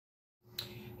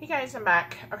Hey guys, I'm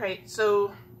back. Okay,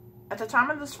 so at the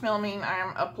time of this filming, I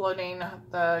am uploading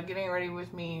the Getting Ready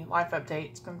With Me life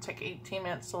update. It's going to take 18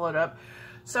 minutes to load up.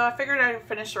 So I figured I'd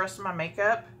finish the rest of my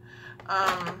makeup.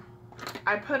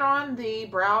 I put on the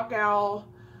Brow Gal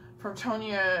from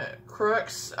Tonya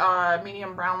Crooks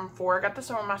medium brown 4. I got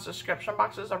this in one of my subscription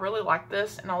boxes. I really like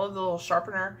this, and I love the little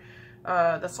sharpener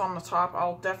that's on the top.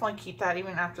 I'll definitely keep that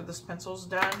even after this pencil's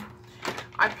done.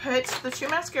 I put the two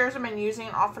mascaras I've been using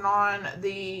off and on,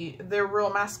 the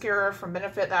Real mascara from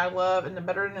Benefit that I love, and the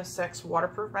Better Than Sex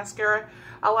waterproof mascara.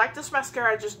 I like this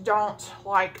mascara, I just don't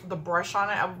like the brush on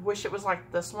it. I wish it was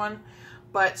like this one,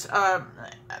 but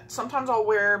sometimes I'll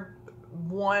wear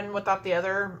one without the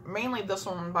other, mainly this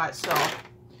one by itself.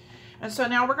 And so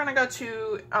now we're going to go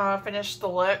to finish the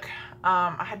look.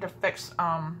 I had to fix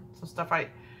some stuff on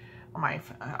my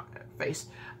face.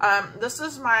 This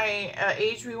is my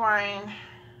Age Rewind,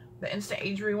 the Instant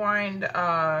Age Rewind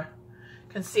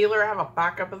concealer. I have a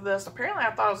backup of this. Apparently I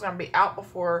thought it was going to be out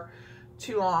before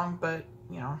too long, but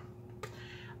you know.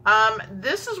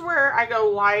 This is where I go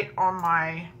light on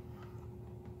my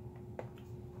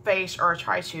face, or I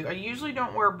try to. I usually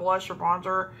don't wear blush or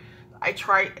bronzer.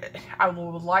 I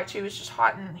would like to. It's just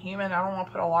hot and humid. I don't want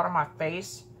to put a lot on my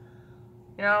face,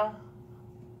 you know.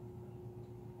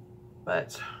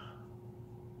 But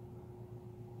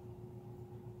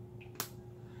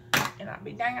and I'd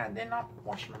be dang, I did not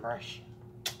wash my brush.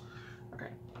 Okay,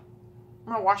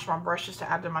 I'm gonna wash my brush just to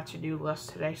add to my to-do list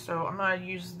today. So I'm gonna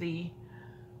use the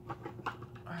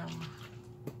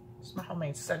it's my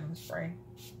homemade setting spray.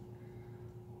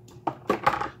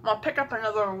 I'm gonna pick up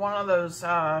another one of those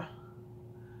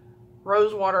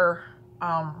rose water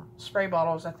spray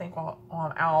bottles, I think,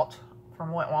 on out from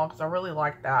Wentwall, because I really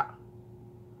like that.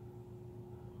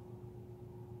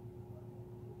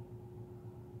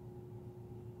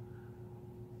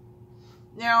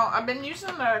 Now, I've been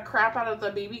using the crap out of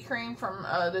the BB cream from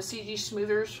the CG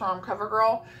Smoothers from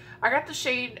CoverGirl. I got the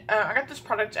shade, I got this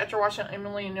product after watching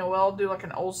Emily and Noel do like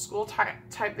an old school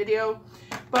type video.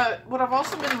 But what I've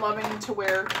also been loving to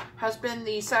wear has been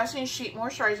the Sassy & Chic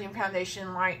Moisturizing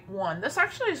Foundation Light 1. This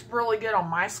actually is really good on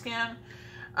my skin.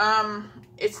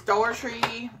 It's Dollar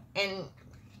Tree, and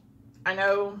I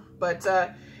know, but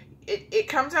it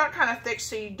comes out kind of thick,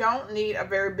 so you don't need a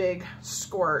very big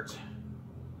squirt.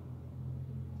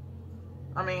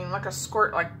 I mean, like a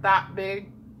squirt like that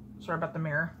big. Sorry about the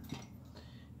mirror.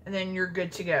 And then you're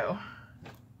good to go.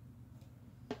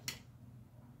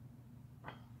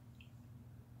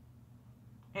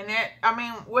 And I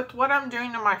mean, with what I'm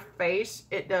doing to my face,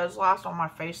 it does last on my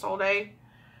face all day.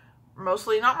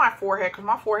 Mostly, not my forehead, because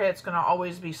my forehead's going to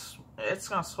always be, it's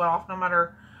going to sweat off no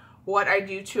matter what I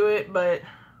do to it. But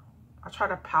I try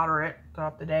to powder it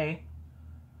throughout the day.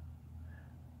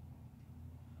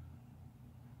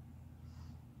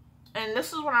 And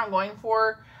this is what I'm going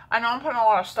for. I know I'm putting a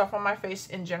lot of stuff on my face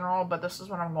in general, but this is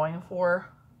what I'm going for.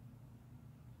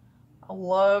 I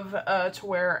love to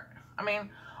wear, I mean,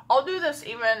 I'll do this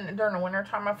even during the winter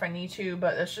time if I need to,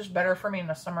 but it's just better for me in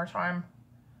the summertime.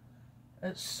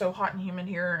 It's so hot and humid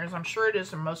here, as I'm sure it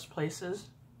is in most places.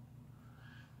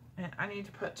 And I need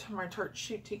to put my Tarte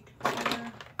Shape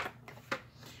concealer.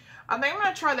 I think I'm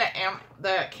going to try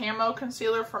the camo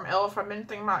concealer from e.l.f. I've been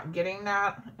thinking about getting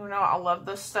that. You know, I love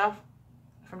this stuff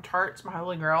from Tarte. It's my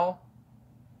holy grail.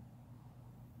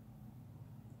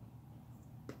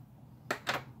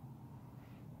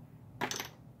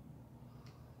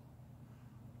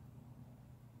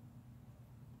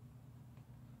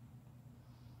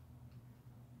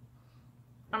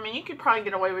 I mean, you could probably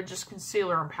get away with just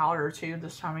concealer and powder too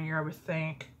this time of year, I would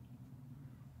think.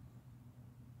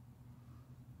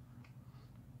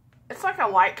 It's like a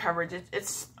light coverage.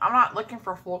 I'm not looking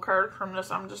for full coverage from this.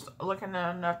 I'm just looking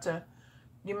at enough to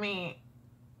give me,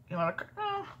 you know,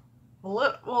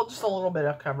 well, just a little bit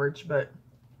of coverage, but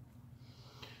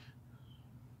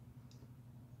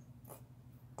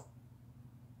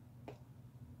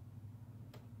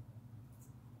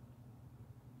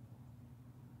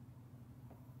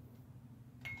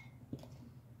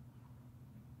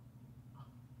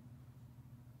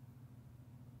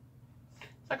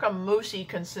like a moussey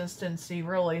consistency,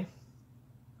 really.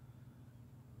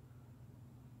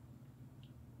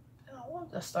 And I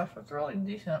love this stuff. It's really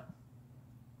decent.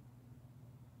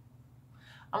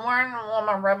 I'm wearing one of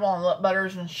my Revlon lip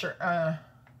butters and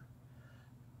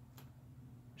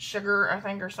sugar, I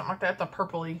think, or something like that. The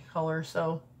purpley color.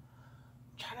 So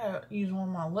try to use one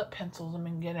of my lip pencils I've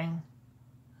been getting.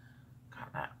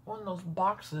 Got that one of those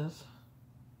boxes.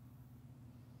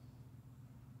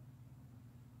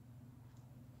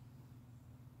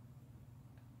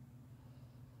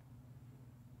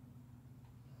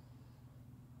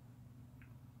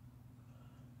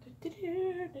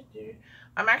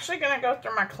 I'm actually going to go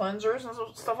through my cleansers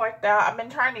and stuff like that. I've been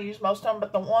trying to use most of them,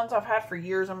 but the ones I've had for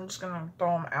years, I'm just going to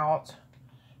throw them out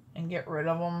and get rid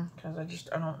of them because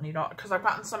I don't need all, because I've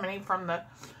gotten so many from the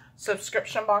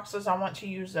subscription boxes. I want to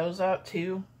use those up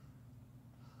too.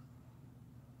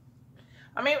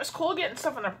 I mean, it was cool getting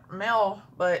stuff in the mail,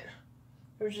 but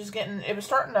it was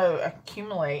starting to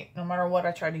accumulate no matter what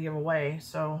I tried to give away,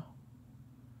 so.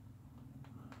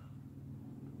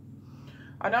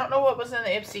 I don't know what was in the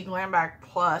Ipsy Glam Bag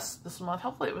Plus this month.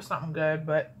 Hopefully it was something good,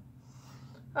 but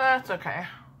that's okay.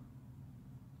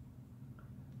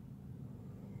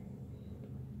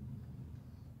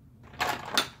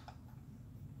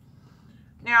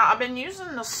 Now, I've been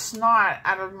using the snot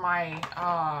out of my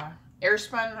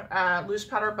Airspun loose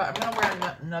powder, but I'm going to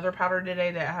wear another powder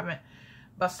today that I haven't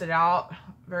busted out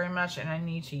very much, and I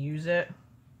need to use it.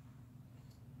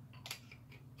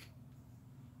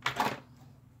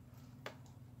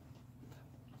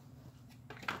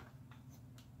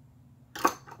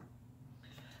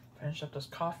 Finish up this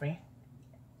coffee.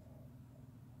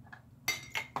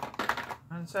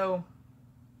 And so,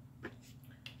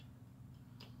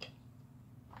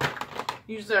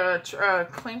 use the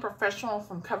Clean Professional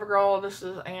from CoverGirl. This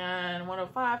is an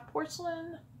 105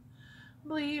 porcelain, I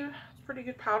believe. It's pretty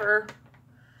good powder.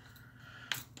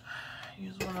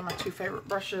 Use one of my 2 favorite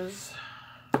brushes.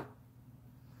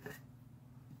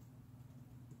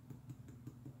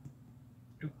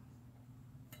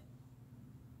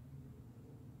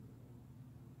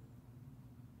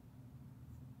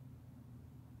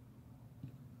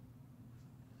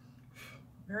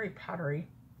 Very powdery.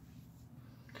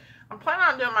 I'm planning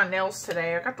on doing my nails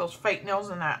today. I got those fake nails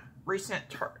in that recent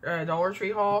Dollar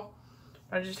Tree haul.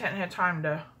 I just hadn't had time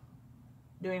to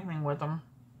do anything with them.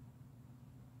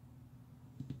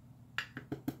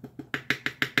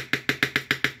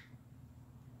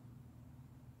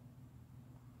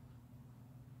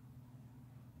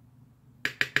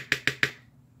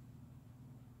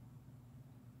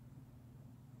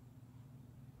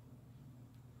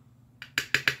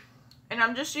 And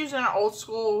I'm just using an old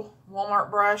school Walmart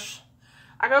brush.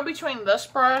 I go between this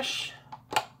brush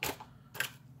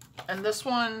and this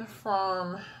one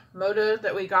from Moda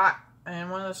that we got in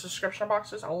one of the subscription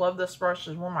boxes. I love this brush.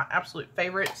 It's one of my absolute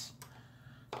favorites.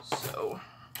 So.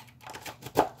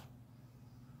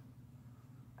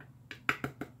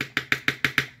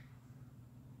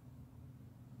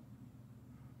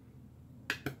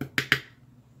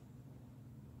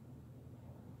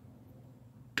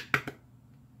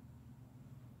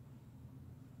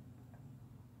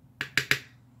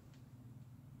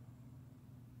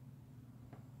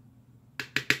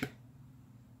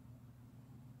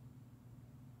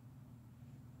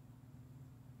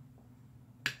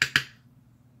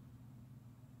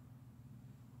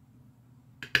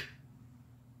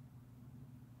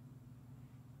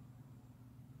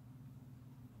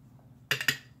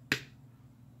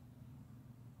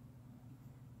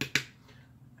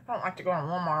 I don't like to go on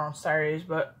Walmart on Saturdays,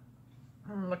 but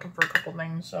I'm looking for a couple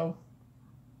things, so.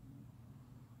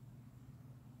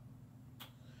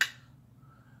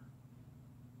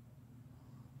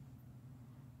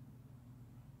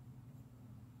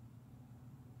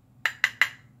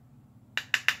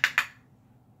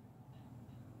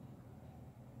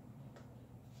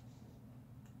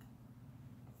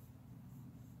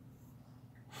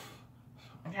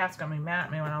 My cat's gonna be mad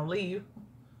at me when I leave.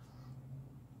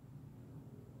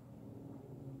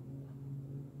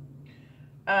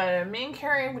 Me and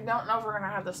Carrie, we don't know if we're going to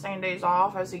have the same days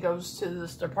off as he goes to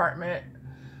this department.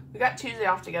 We got Tuesday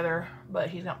off together, but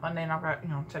he's got Monday and I've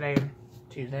got, today and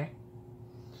Tuesday.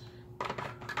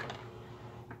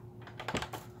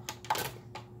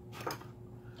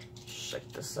 Shake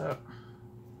this up.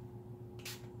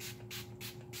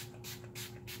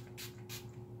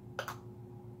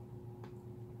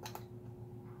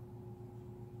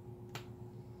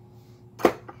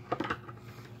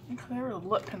 There was a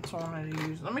lip pencil I wanted to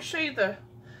use. Let me show you the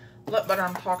lip butter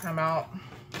I'm talking about.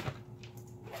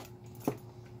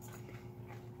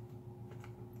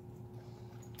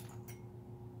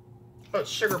 Oh, it's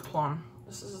Sugar Plum.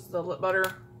 This is the lip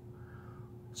butter.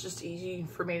 It's just easy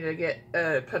for me to get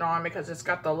put on because it's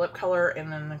got the lip color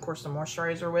and then of course the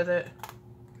moisturizer with it.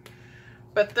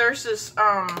 But there's this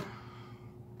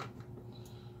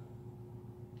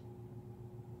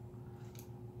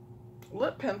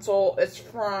lip pencil. It's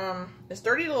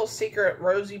Dirty Little Secret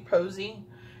Rosy Posy,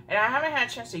 and I haven't had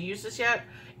a chance to use this yet.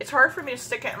 It's hard for me to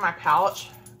stick it in my pouch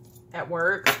at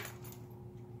work.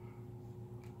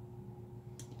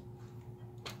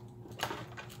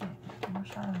 I'm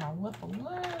shining my lip a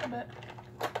little bit.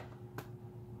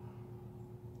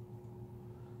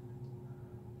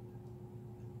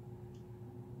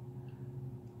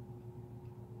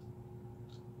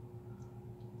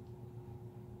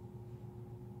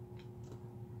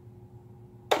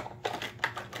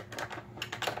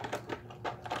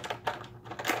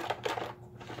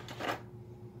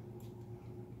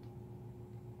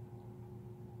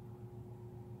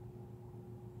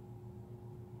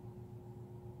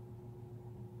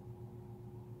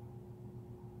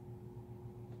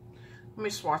 Let me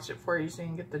swatch it for you so you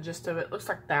can get the gist of it. Looks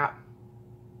like that.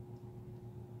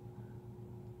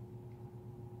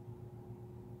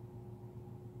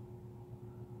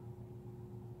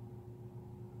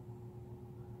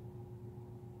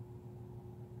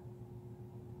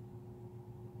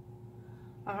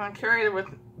 I'm going to carry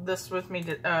this with me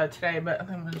today, but I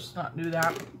think I'm going to just not do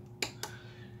that.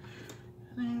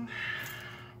 And then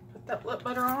put that lip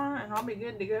butter on and I'll be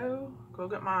good to go. Go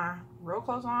get my real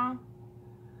clothes on.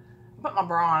 Put my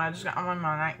bra on. I'm in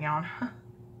my nightgown.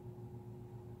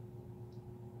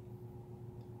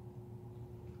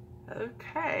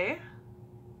 Okay.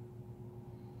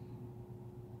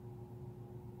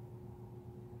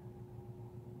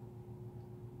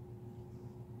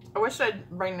 I wish I'd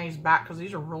bring these back because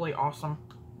these are really awesome.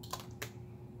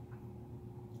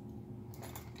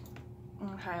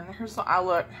 Okay, and here's the eye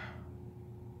look.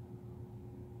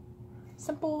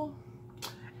 Simple.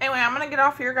 Anyway, I'm going to get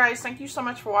off here, guys. Thank you so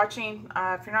much for watching.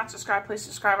 If you're not subscribed, please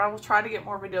subscribe. I will try to get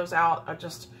more videos out. I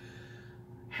just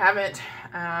haven't.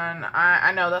 And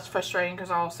I know that's frustrating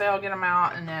because I'll say I'll get them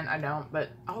out and then I don't. But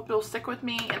I hope you'll stick with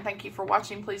me. And thank you for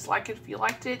watching. Please like it if you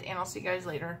liked it. And I'll see you guys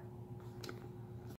later.